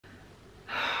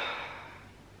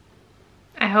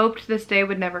hoped this day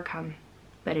would never come,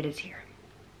 but it is here.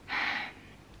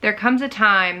 There comes a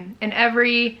time in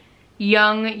every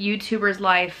young YouTuber's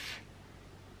life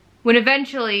when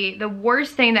eventually the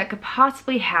worst thing that could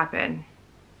possibly happen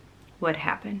would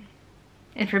happen.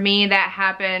 And for me, that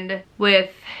happened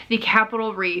with the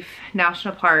Capitol Reef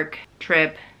National Park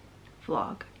trip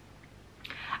vlog.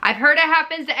 I've heard it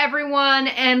happens to everyone,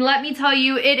 and let me tell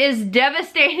you, it is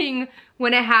devastating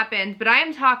when it happens, but I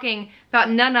am talking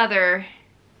about none other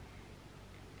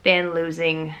than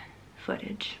losing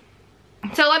footage.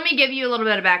 So let me give you a little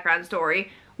bit of background story.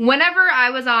 Whenever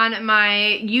I was on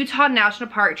my Utah National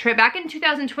Park trip back in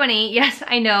 2020, yes,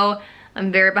 I know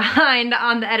I'm very behind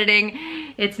on the editing.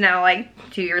 It's now like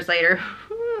 2 years later.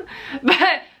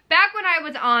 But back when I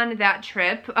was on that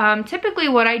trip, typically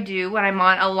what I do when I'm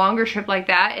on a longer trip like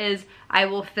that is I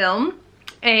will film.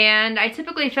 And I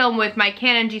typically film with my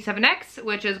Canon G7X,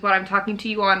 which is what I'm talking to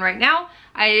you on right now.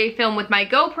 I film with my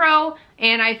GoPro,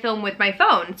 and I film with my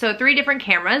phone. So 3 different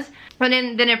cameras. And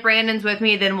then if Brandon's with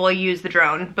me, then we'll use the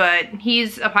drone. But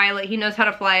he's a pilot, he knows how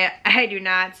to fly it. I do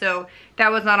not, so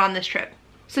that was not on this trip.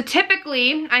 So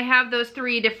typically, I have those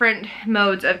 3 different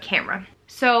modes of camera.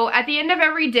 So at the end of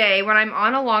every day, when I'm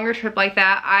on a longer trip like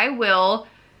that, I will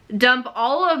dump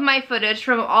all of my footage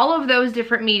from all of those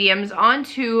different mediums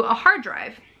onto a hard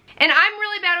drive. And I'm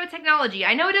really bad with technology.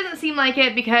 I know it doesn't seem like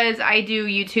it because I do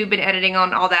YouTube and editing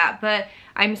on all that, but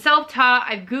I'm self-taught,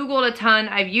 I've Googled a ton,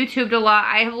 I've YouTubed a lot,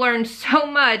 I have learned so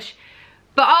much,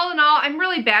 but all in all, I'm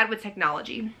really bad with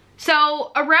technology.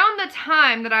 So around the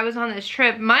time that I was on this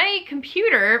trip, my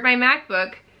computer, my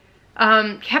MacBook,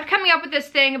 kept coming up with this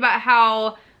thing about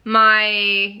how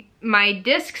my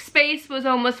disk space was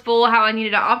almost full, how I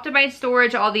needed to optimize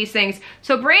storage, all these things.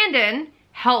 So Brandon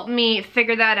helped me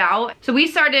figure that out. So we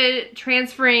started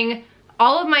transferring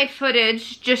all of my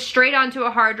footage just straight onto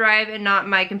a hard drive and not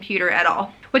my computer at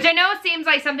all. Which I know seems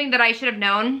like something that I should have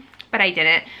known, but I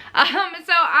didn't.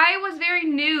 So I was very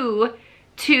new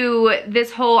to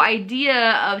this whole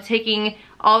idea of taking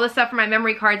all the stuff from my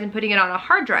memory cards and putting it on a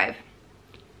hard drive.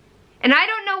 And I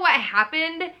don't know what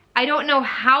happened. I don't know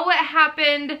how it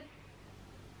happened,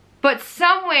 but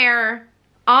somewhere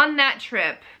on that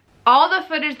trip, all the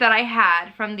footage that I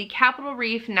had from the Capitol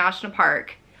Reef National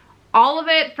Park, all of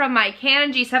it from my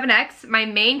Canon G7X, my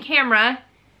main camera,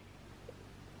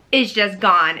 is just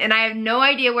gone. And I have no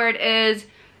idea where it is.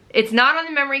 It's not on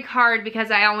the memory card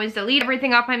because I always delete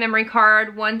everything off my memory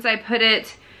card once I put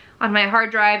it on my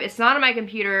hard drive. It's not on my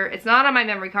computer. It's not on my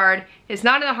memory card. It's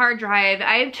not on the hard drive.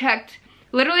 I have checked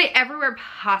literally everywhere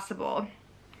possible.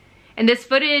 And this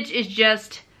footage is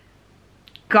just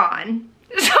gone.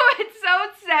 So it's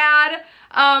so sad.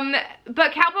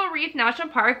 But Capitol Reef National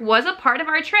Park was a part of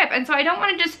our trip, and so I don't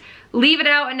want to just leave it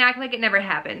out and act like it never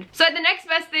happened. So the next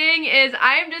best thing is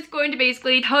I'm just going to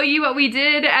basically tell you what we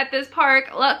did at this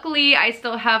park. Luckily, I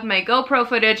still have my GoPro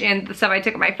footage and the stuff I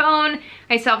took on my phone.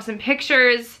 I still have some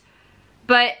pictures.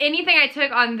 But anything I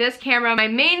took on this camera, my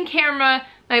main camera,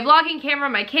 my vlogging camera,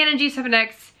 my Canon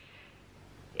G7X,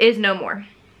 is no more.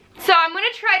 So I'm gonna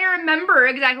try to remember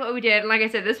exactly what we did. And like I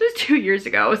said, this was 2 years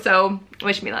ago, so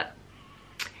wish me luck.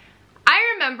 I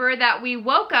remember that we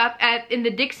woke up in the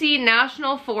Dixie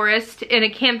National Forest in a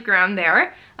campground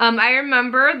there. I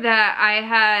remember that I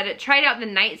had tried out the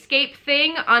nightscape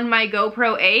thing on my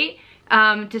GoPro 8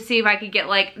 to see if I could get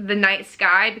like the night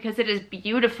sky, because it is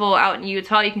beautiful out in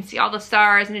Utah. You can see all the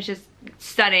stars and it's just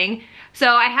stunning. So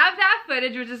I have that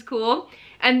footage, which is cool.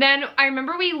 And then I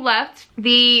remember we left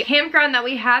the campground that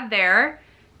we had there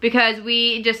because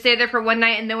we just stayed there for one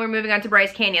night and then we're moving on to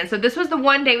Bryce Canyon. So this was the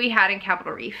one day we had in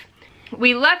Capitol Reef.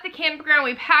 We left the campground,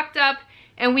 we packed up,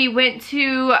 and we went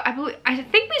to, I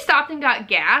think we stopped and got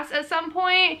gas at some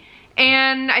point,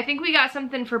 and I think we got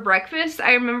something for breakfast.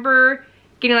 I remember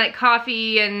getting like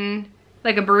coffee and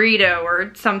like a burrito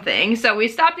or something. So we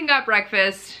stopped and got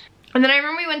breakfast. And then I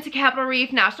remember we went to Capitol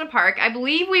Reef National Park. I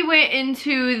believe we went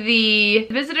into the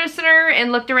visitor center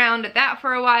and looked around at that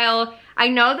for a while. I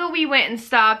know that we went and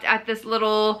stopped at this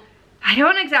little, I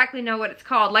don't exactly know what it's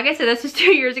called. Like I said, this was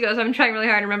 2 years ago, so I'm trying really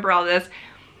hard to remember all this.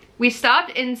 We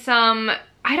stopped in some,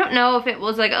 I don't know if it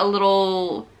was like a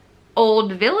little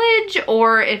old village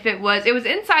or if it was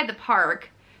inside the park,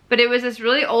 but it was this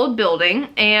really old building,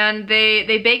 and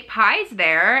they bake pies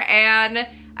there. And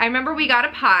I remember we got a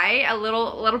pie, a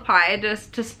little pie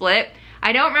just to split.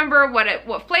 I don't remember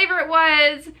what flavor it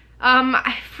was.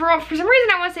 For some reason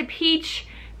I want to say peach,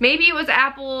 maybe it was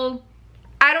apple,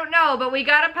 I don't know, but we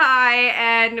got a pie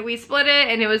and we split it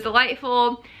and it was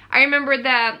delightful. I remember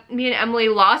that me and Emily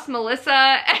lost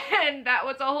Melissa and that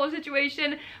was a whole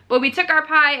situation. But we took our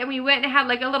pie and we went and had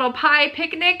like a little pie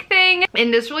picnic thing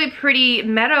in this really pretty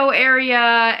meadow area,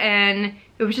 and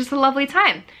it was just a lovely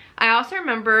time. I also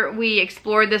remember we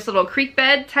explored this little creek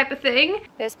bed type of thing.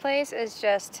 This place is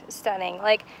just stunning.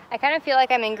 Like, I kind of feel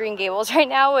like I'm in Green Gables right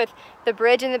now with the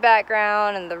bridge in the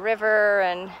background and the river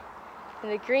and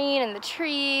the green and the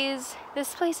trees.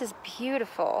 This place is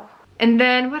beautiful. And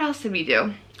then what else did we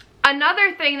do?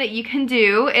 Another thing that you can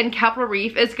do in Capitol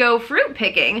Reef is go fruit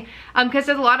picking, because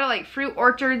there's a lot of like fruit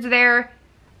orchards there.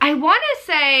 I want to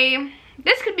say,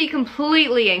 this could be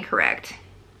completely incorrect.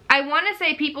 I want to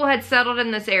say people had settled in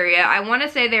this area. I want to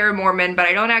say they were Mormon, but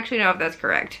I don't actually know if that's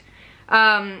correct.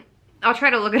 I'll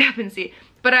try to look it up and see.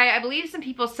 But I believe some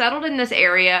people settled in this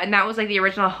area, and that was like the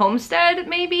original homestead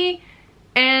maybe.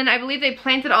 And I believe they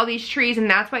planted all these trees, and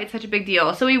that's why it's such a big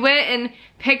deal. So we went and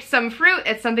picked some fruit.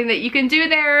 It's something that you can do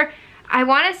there. I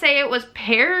want to say it was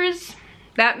pears.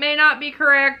 That may not be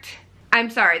correct. I'm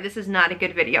sorry, this is not a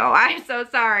good video. I'm so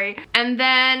sorry. And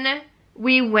then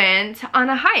we went on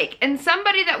a hike. And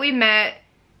somebody that we met,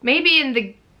 maybe in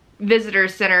the visitor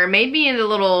center, maybe in the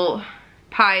little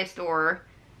pie store,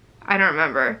 I don't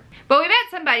remember. But we met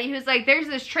somebody who's like, there's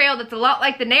this trail that's a lot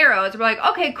like the Narrows. We're like,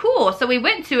 okay, cool. So we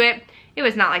went to it. It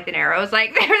was not like the Narrows,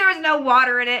 like there was no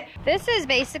water in it. This is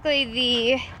basically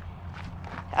the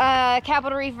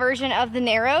Capitol Reef version of the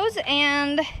Narrows,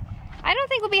 and I don't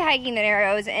think we'll be hiking the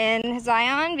Narrows in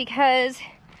Zion because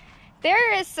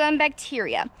there is some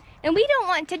bacteria and we don't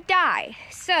want to die.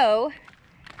 So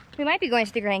we might be going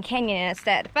to the Grand Canyon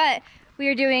instead, but we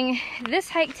are doing this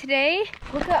hike today.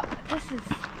 Look up, this is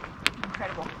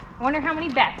incredible. I wonder how many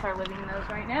bats are living in those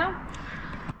right now.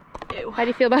 Ew. How do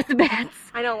you feel about the bats?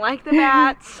 I don't like the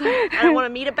bats. I don't want to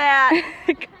meet a bat.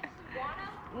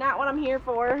 Not what I'm here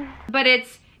for. But it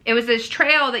was this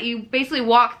trail that you basically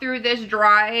walk through this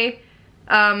dry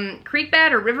creek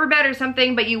bed or river bed or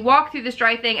something, but you walk through this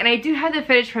dry thing, and I do have the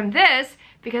footage from this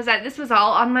because this was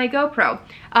all on my GoPro.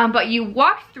 But you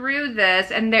walk through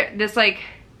this, and this like,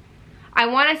 I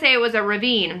want to say it was a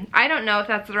ravine. I don't know if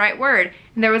that's the right word.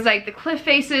 And there was like the cliff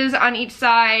faces on each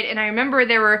side, and I remember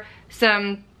there were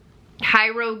some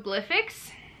hieroglyphics.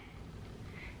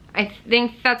 I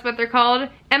think that's what they're called.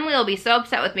 Emily will be so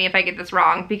upset with me if I get this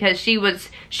wrong because she was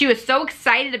so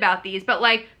excited about these, but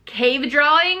like cave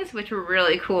drawings, which were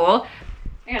really cool.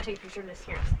 I gotta take a picture of this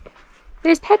here.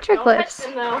 There's petroglyphs. Don't touch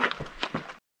them though.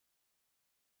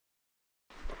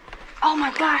 Oh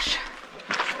my gosh.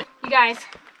 You guys,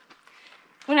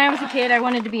 when I was a kid, I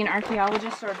wanted to be an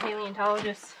archaeologist or a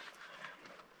paleontologist.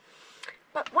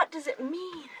 But what does it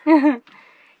mean?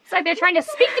 It's like they're trying to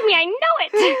speak to me, I know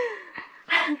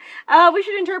it! We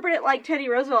should interpret it like Teddy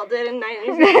Roosevelt did in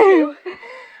 1962.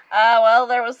 Well,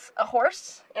 there was a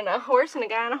horse and a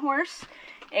guy on a horse,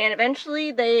 and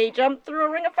eventually they jumped through a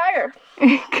ring of fire.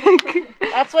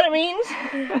 That's what it means.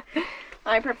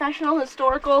 I'm a professional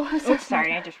historical assistant. Oh,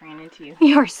 sorry, I just ran into you.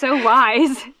 You are so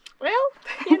wise. Well,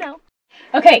 you know.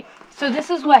 Okay, so this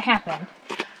is what happened.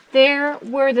 There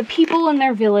were the people in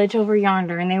their village over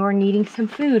yonder, and they were needing some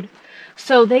food.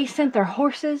 So they sent their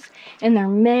horses and their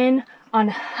men on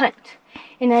a hunt.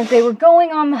 And as they were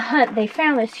going on the hunt, they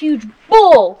found this huge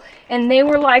bull. And they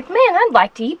were like, man, I'd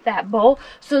like to eat that bull.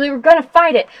 So they were going to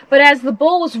fight it. But as the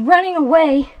bull was running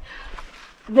away,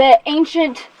 the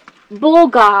ancient bull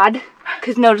god,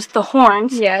 because notice the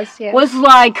horns, yes. was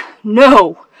like,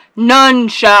 no, none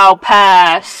shall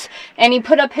pass. And he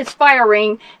put up his fire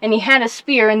ring, and he had a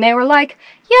spear, and they were like,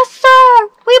 yes, sir,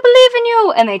 we believe in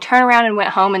you. And they turned around and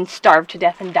went home and starved to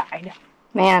death and died.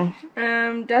 Man.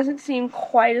 Doesn't seem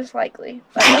quite as likely.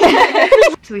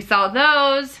 So we saw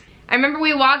those. I remember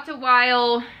we walked a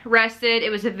while, rested. It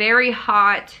was very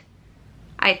hot,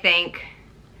 I think.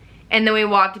 And then we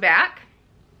walked back.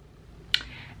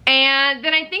 And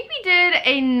then I think we did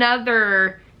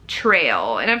another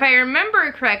trail. And if I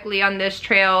remember correctly on this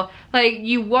trail, like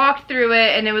you walked through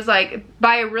it and it was like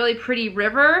by a really pretty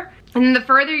river. And then the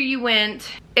further you went,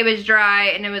 it was dry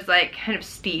and it was like kind of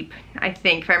steep, I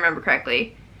think, if I remember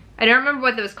correctly. I don't remember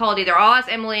what it was called either. I'll ask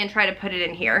Emily and try to put it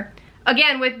in here.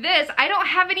 Again, with this, I don't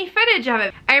have any footage of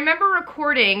it. I remember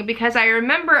recording because I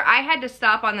remember I had to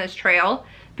stop on this trail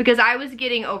because I was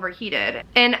getting overheated.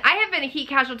 And I have been a heat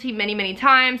casualty many, many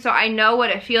times, so I know what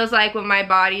it feels like when my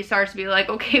body starts to be like,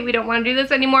 okay, we don't want to do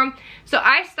this anymore. So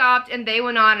I stopped and they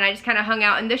went on and I just kind of hung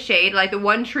out in the shade, like the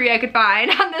one tree I could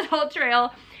find on this whole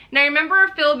trail. And I remember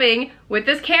filming with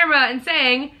this camera and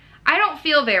saying, I don't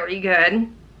feel very good.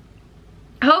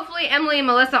 Hopefully Emily and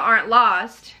Melissa aren't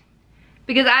lost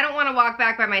because I don't want to walk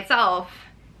back by myself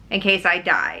in case I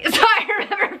die. So I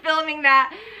remember filming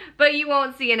that. but you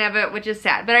won't see any of it, which is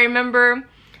sad. But I remember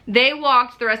they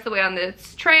walked the rest of the way on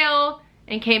this trail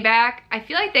and came back. I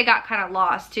feel like they got kind of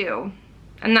lost too.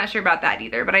 I'm not sure about that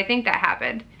either, but I think that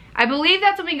happened. I believe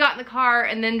that's when we got in the car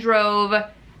and then drove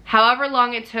however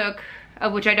long it took,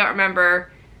 of which I don't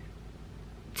remember,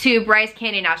 to Bryce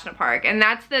Canyon National Park. And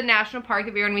that's the national park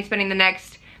that we're gonna be spending the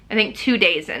next, I think, 2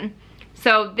 days in.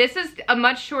 So this is a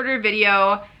much shorter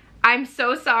video. I'm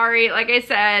so sorry. Like I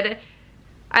said,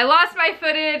 I lost my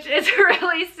footage. It's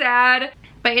really sad.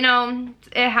 But you know,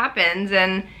 it happens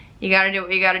and you gotta do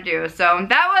what you gotta do. So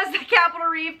that was the Capitol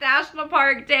Reef National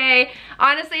Park day.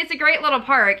 Honestly, it's a great little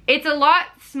park. It's a lot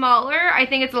smaller. I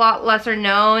think it's a lot lesser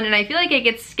known, and I feel like it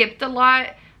gets skipped a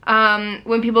lot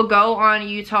when people go on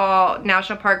Utah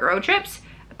National Park road trips.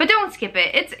 But don't skip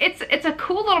it. It's a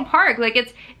cool little park. Like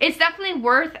it's definitely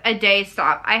worth a day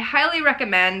stop. I highly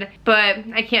recommend, but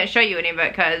I can't show you any of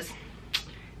it because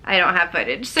I don't have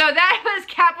footage. So that was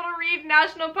Capitol Reef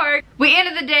National Park. We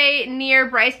ended the day near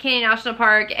Bryce Canyon National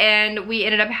Park, and we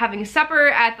ended up having supper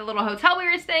at the little hotel we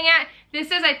were staying at. This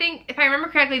is, I think, if I remember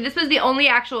correctly, this was the only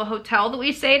actual hotel that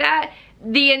we stayed at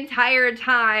the entire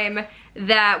time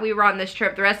that we were on this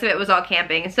trip. The rest of it was all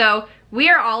camping. So we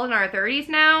are all in our 30s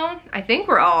now. I think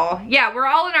we're all in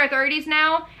our 30s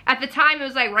now. At the time, it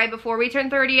was like right before we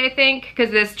turned 30, I think, because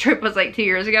this trip was like 2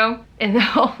 years ago. And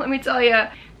let me tell you,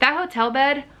 that hotel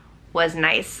bed was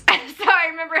nice. So I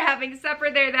remember having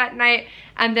supper there that night,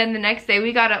 and then the next day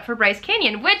we got up for Bryce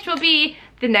Canyon, which will be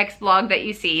the next vlog that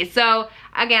you see. So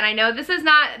again, I know this is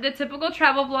not the typical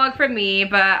travel vlog from me,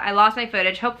 but I lost my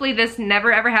footage. Hopefully this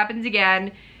never ever happens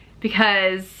again,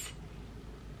 because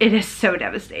it is so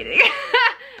devastating.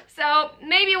 So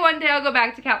maybe one day I'll go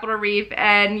back to Capitol Reef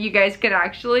and you guys can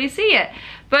actually see it.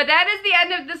 But that is the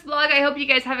end of this vlog. I hope you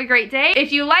guys have a great day.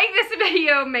 If you like this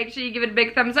video, make sure you give it a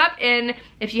big thumbs up. And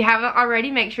if you haven't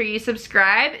already, make sure you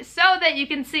subscribe so that you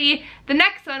can see the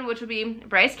next one, which will be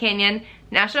Bryce Canyon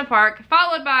National Park,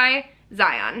 followed by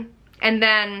Zion. And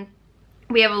then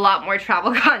we have a lot more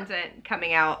travel content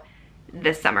coming out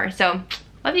this summer. So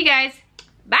love you guys.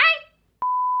 Bye.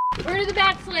 Where do the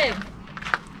bats live?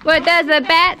 What does the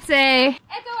bat say? Echo,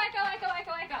 echo, echo,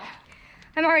 echo, echo.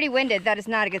 I'm already winded. That is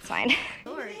not a good sign. Yeah!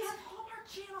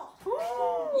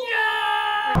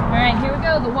 Alright, here we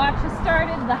go. The watch has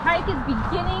started. The hike is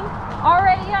beginning.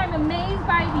 Already I'm amazed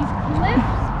by these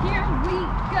cliffs. Here we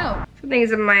go.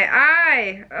 Something's in my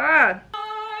eye. Ugh.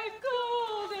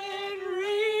 Golden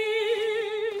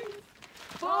reef,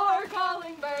 4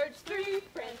 calling birds, 3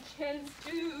 French hens,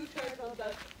 2 turtle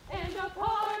doves, and a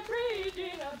partridge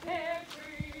in a pear tree.